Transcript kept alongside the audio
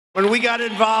When we got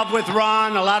involved with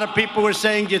Ron, a lot of people were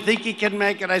saying, do you think he can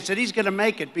make it? I said, he's going to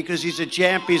make it because he's a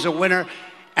champ, he's a winner.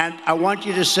 And I want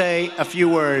you to say a few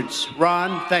words.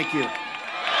 Ron, thank you.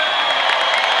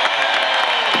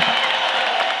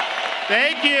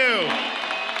 Thank you.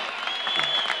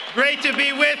 Great to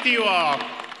be with you all.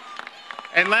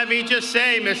 And let me just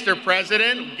say, Mr.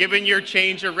 President, given your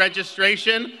change of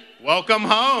registration, welcome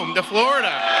home to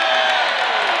Florida.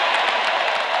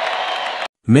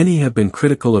 Many have been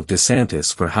critical of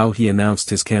Desantis for how he announced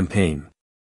his campaign.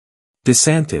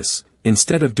 Desantis,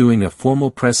 instead of doing a formal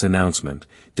press announcement,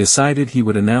 decided he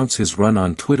would announce his run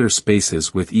on Twitter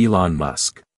Spaces with Elon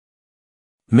Musk.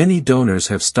 Many donors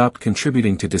have stopped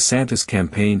contributing to Desantis'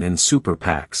 campaign and super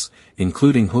PACs,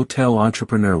 including hotel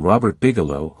entrepreneur Robert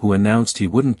Bigelow, who announced he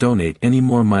wouldn't donate any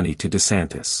more money to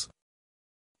Desantis.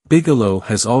 Bigelow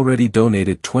has already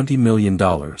donated $20 million.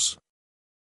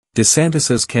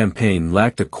 DeSantis' campaign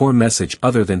lacked a core message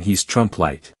other than he's Trump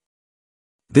light.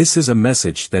 This is a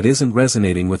message that isn't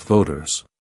resonating with voters.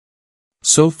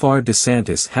 So far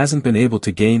DeSantis hasn't been able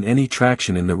to gain any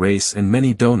traction in the race and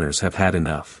many donors have had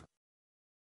enough.